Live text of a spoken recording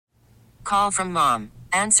call from mom.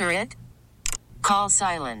 Answer it. Call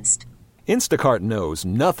silenced. Instacart knows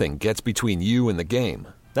nothing gets between you and the game.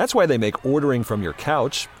 That's why they make ordering from your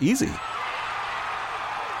couch easy.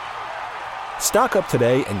 Stock up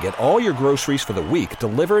today and get all your groceries for the week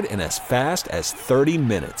delivered in as fast as 30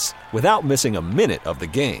 minutes without missing a minute of the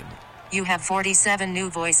game. You have 47 new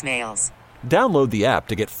voicemails. Download the app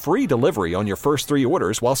to get free delivery on your first 3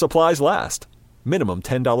 orders while supplies last. Minimum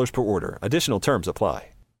 $10 per order. Additional terms apply.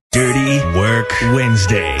 Dirty Work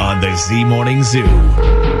Wednesday on the Z Morning Zoo.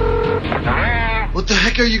 What the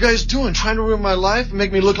heck are you guys doing? Trying to ruin my life and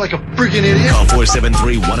make me look like a freaking idiot? Call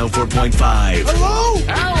 473-104.5. Hello?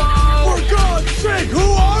 Hello? For God's sake, who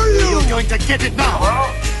are you? You're going to get it now.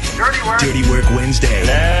 Hello? Dirty Work. Dirty Work Wednesday.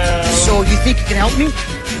 So you think you can help me?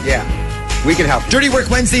 Yeah, we can help you. Dirty Work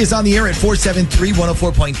Wednesday is on the air at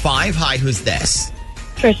 473-104.5. Hi, who's this?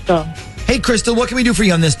 Crystal. Hey, Crystal, what can we do for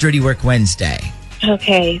you on this Dirty Work Wednesday?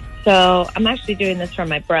 Okay, so I'm actually doing this for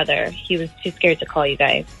my brother. He was too scared to call you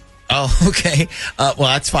guys. Oh, okay. Well,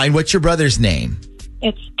 that's fine. What's your brother's name?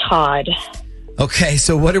 It's Todd. Okay,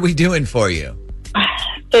 so what are we doing for you?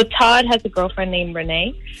 So Todd has a girlfriend named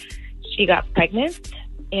Renee. She got pregnant,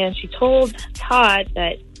 and she told Todd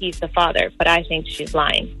that he's the father, but I think she's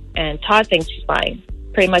lying. And Todd thinks she's lying.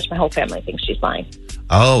 Pretty much my whole family thinks she's lying.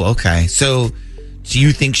 Oh, okay. So do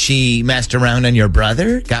you think she messed around on your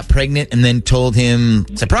brother, got pregnant, and then told him,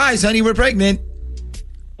 surprise, honey, we're pregnant?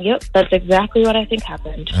 Yep, that's exactly what I think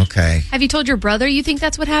happened. Okay. Have you told your brother you think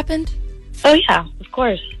that's what happened? Oh, yeah, of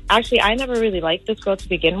course. Actually, I never really liked this girl to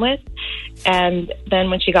begin with. And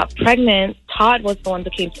then when she got pregnant, Todd was the one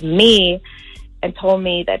that came to me and told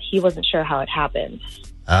me that he wasn't sure how it happened.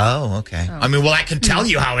 Oh, okay. I mean, well, I can tell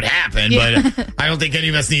you how it happened, but I don't think any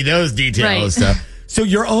of us need those details. Right. So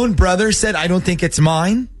your own brother said, I don't think it's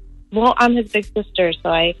mine? Well, I'm his big sister, so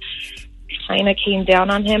I kind of came down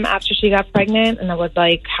on him after she got pregnant, and I was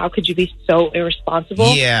like, how could you be so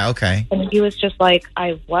irresponsible? Yeah, okay. And he was just like,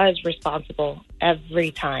 I was responsible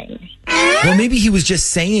every time. Well, maybe he was just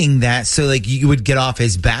saying that so like you would get off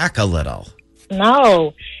his back a little.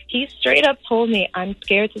 No, he straight up told me, I'm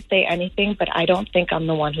scared to say anything, but I don't think I'm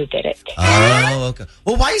the one who did it. Oh, okay.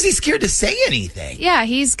 Well, why is he scared to say anything? Yeah,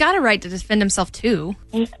 he's got a right to defend himself, too.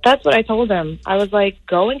 That's what I told him. I was like,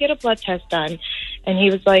 go and get a blood test done. And he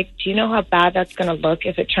was like, do you know how bad that's going to look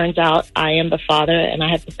if it turns out I am the father? And I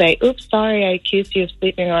had to say, oops, sorry, I accused you of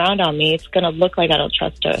sleeping around on me. It's going to look like I don't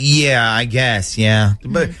trust her. Yeah, I guess, yeah.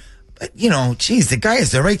 But, you know, geez, the guy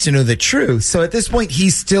has the right to know the truth. So at this point,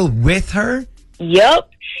 he's still with her? Yep.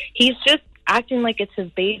 He's just acting like it's his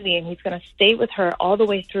baby, and he's going to stay with her all the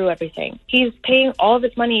way through everything. He's paying all of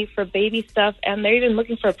his money for baby stuff, and they're even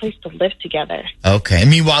looking for a place to live together. Okay.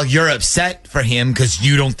 Meanwhile, you're upset for him because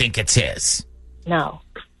you don't think it's his. No.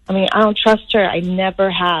 I mean, I don't trust her. I never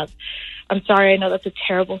have. I'm sorry. I know that's a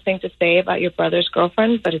terrible thing to say about your brother's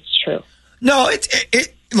girlfriend, but it's true. No,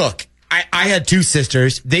 look, I had 2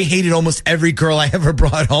 sisters. They hated almost every girl I ever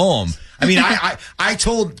brought home. I mean, I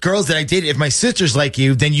told girls that I dated, if my sisters like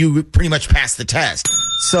you, then you pretty much pass the test.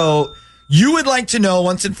 So you would like to know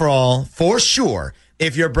once and for all, for sure,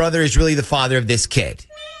 if your brother is really the father of this kid.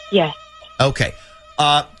 Yes. Okay.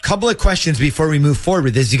 Couple of questions before we move forward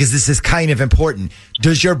with this, because this is kind of important.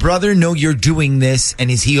 Does your brother know you're doing this,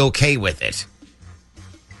 and is he okay with it?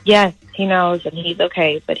 Yes, he knows, and he's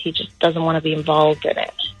okay, but he just doesn't want to be involved in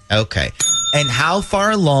it. Okay. And how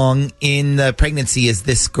far along in the pregnancy is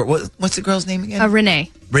this girl? What's the girl's name again?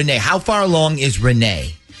 Renee. Renee. How far along is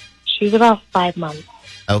Renee? She's about 5 months.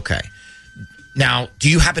 Okay. Now, do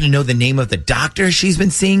you happen to know the name of the doctor she's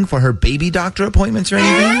been seeing for her baby doctor appointments or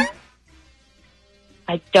anything?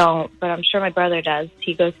 I don't, but I'm sure my brother does.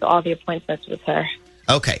 He goes to all the appointments with her.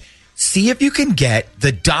 Okay. See if you can get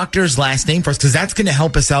the doctor's last name first, because that's going to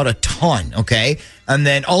help us out a ton, okay? And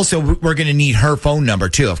then also, we're going to need her phone number,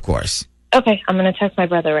 too, of course. Okay, I'm going to text my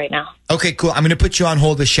brother right now. Okay, cool. I'm going to put you on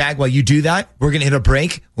hold with Shag while you do that. We're going to hit a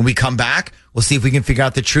break. When we come back, we'll see if we can figure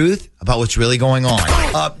out the truth about what's really going on.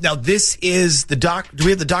 Now, this is the doc. Do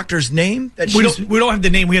we have the doctor's name? We don't have the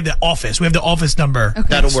name. We have the office. We have the office number. Okay.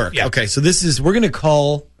 That'll work. Yeah. Okay, so we're going to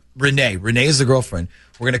call Renee. Renee is the girlfriend.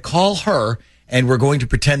 We're going to call her, and we're going to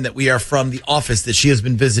pretend that we are from the office that she has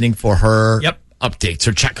been visiting for her updates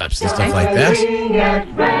or checkups and stuff like that.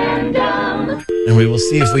 And we will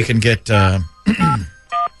see if we can get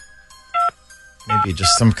maybe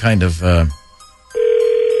just some kind of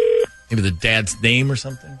maybe the dad's name or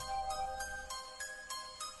something.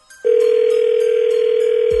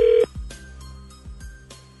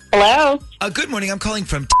 Hello? Good morning. I'm calling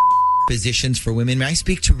from Physicians for Women. May I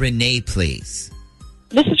speak to Renee, please?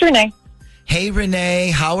 This is Renee. Hey, Renee.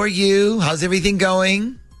 How are you? How's everything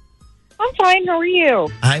going? I'm fine. How are you?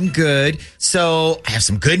 I'm good. So I have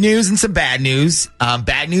some good news and some bad news.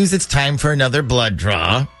 Bad news, it's time for another blood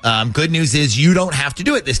draw. Good news is you don't have to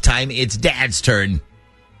do it this time. It's Dad's turn.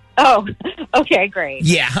 Oh, okay, great.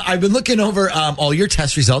 Yeah, I've been looking over all your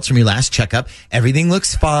test results from your last checkup. Everything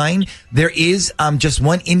looks fine. There is just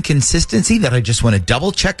one inconsistency that I just want to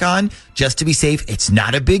double check on just to be safe. It's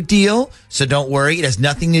not a big deal, so don't worry. It has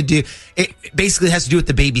nothing to do. It basically has to do with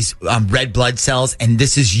the baby's red blood cells, and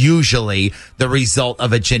this is usually the result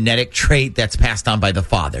of a genetic trait that's passed on by the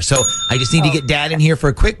father. So I just need to get Dad in here for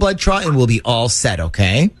a quick blood draw, and we'll be all set,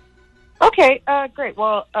 okay? Okay, great.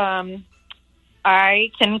 Well, I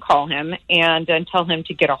can call him and tell him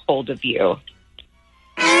to get a hold of you.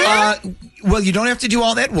 Well, you don't have to do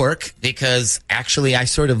all that work because actually I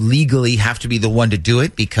sort of legally have to be the one to do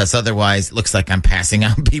it because otherwise it looks like I'm passing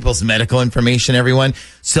out people's medical information, everyone.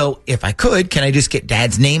 So if I could, can I just get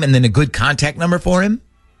Dad's name and then a good contact number for him?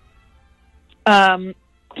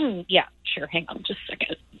 Yeah, sure. Hang on just a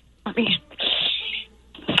second. Let me.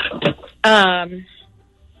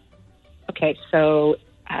 Okay, so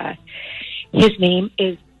his name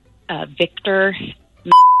is Victor,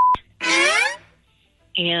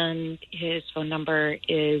 and his phone number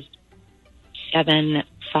is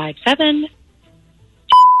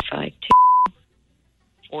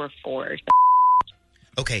 757-5244.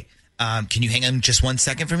 Okay. Can you hang on just 1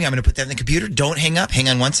 second for me? I'm going to put that in the computer. Don't hang up. Hang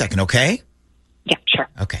on 1 second, okay? Yeah, sure.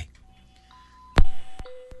 Okay.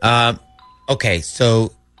 Okay,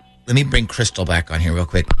 so let me bring Crystal back on here real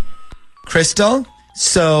quick. Crystal,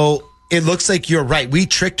 so it looks like you're right. We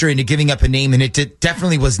tricked her into giving up a name, and it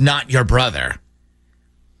definitely was not your brother.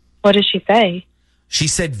 What did she say? She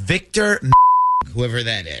said Victor, whoever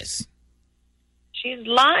that is. She's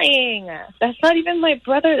lying. That's not even my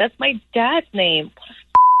brother. That's my dad's name. What a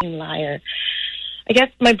f***ing liar. I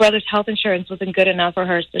guess my brother's health insurance wasn't good enough for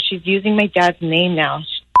her, so she's using my dad's name now.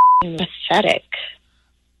 She's f***ing pathetic.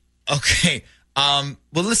 Okay. Well,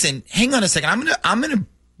 listen, hang on a second. I'm gonna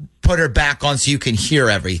put her back on so you can hear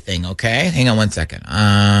everything, okay? Hang on 1 second.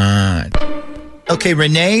 Okay,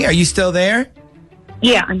 Renee, are you still there?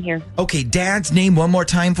 Yeah, I'm here. Okay, Dad's name one more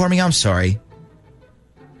time for me. I'm sorry.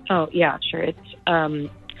 Oh, yeah, sure.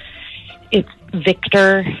 It's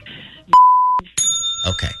Victor.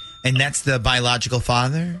 Okay. And that's the biological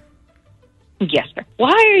father? Yes, sir.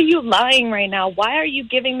 Why are you lying right now? Why are you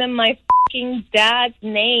giving them my fucking dad's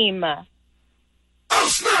name? Oh,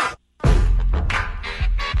 snap!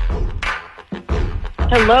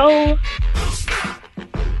 Hello?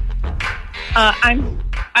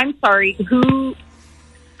 I'm sorry.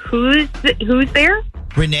 Who's there?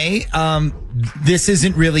 Renee, this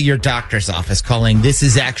isn't really your doctor's office calling. This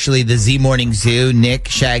is actually the Z Morning Zoo, Nick,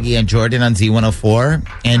 Shaggy, and Jordan on Z104.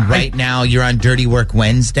 And right now you're on Dirty Work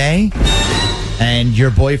Wednesday. And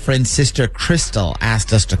your boyfriend's sister, Crystal,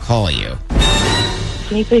 asked us to call you.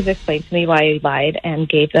 Can you please explain to me why you lied and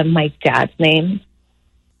gave them my dad's name?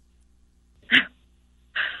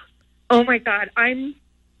 Oh my God, I'm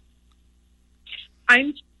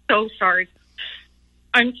so sorry.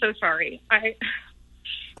 I'm so sorry.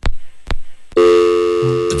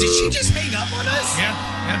 Did she just hang up on us?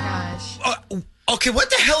 Yeah. Gosh. Okay, what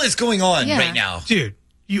the hell is going on Yeah. right now? Dude,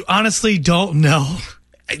 you honestly don't know.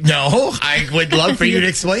 No, I would love for you to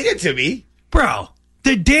explain it to me. Bro,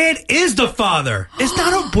 the dad is the father. It's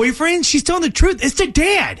not her boyfriend. She's telling the truth. It's the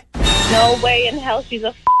dad. No way in hell. She's a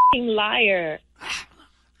f***ing liar.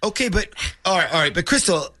 Okay, but all right, but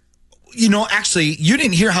Crystal, actually, you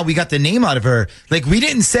didn't hear how we got the name out of her. Like, we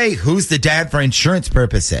didn't say who's the dad for insurance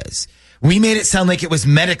purposes. We made it sound like it was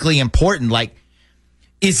medically important. Like,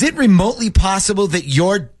 is it remotely possible that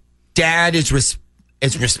your dad is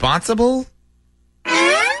responsible?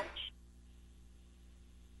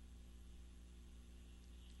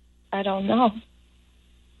 I don't know.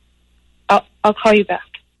 I'll call you back.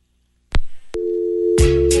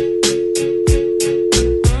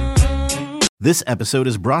 This episode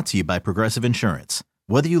is brought to you by Progressive Insurance.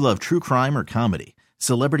 Whether you love true crime or comedy,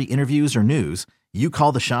 celebrity interviews or news, you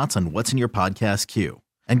call the shots on what's in your podcast queue.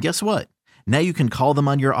 And guess what? Now you can call them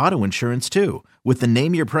on your auto insurance too with the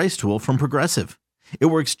Name Your Price tool from Progressive. It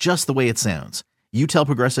works just the way it sounds. You tell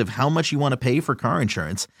Progressive how much you want to pay for car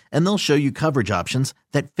insurance, and they'll show you coverage options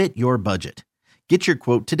that fit your budget. Get your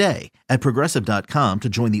quote today at Progressive.com to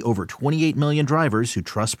join the over 28 million drivers who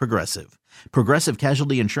trust Progressive. Progressive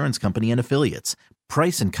Casualty Insurance Company and Affiliates.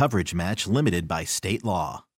 Price and coverage match limited by state law.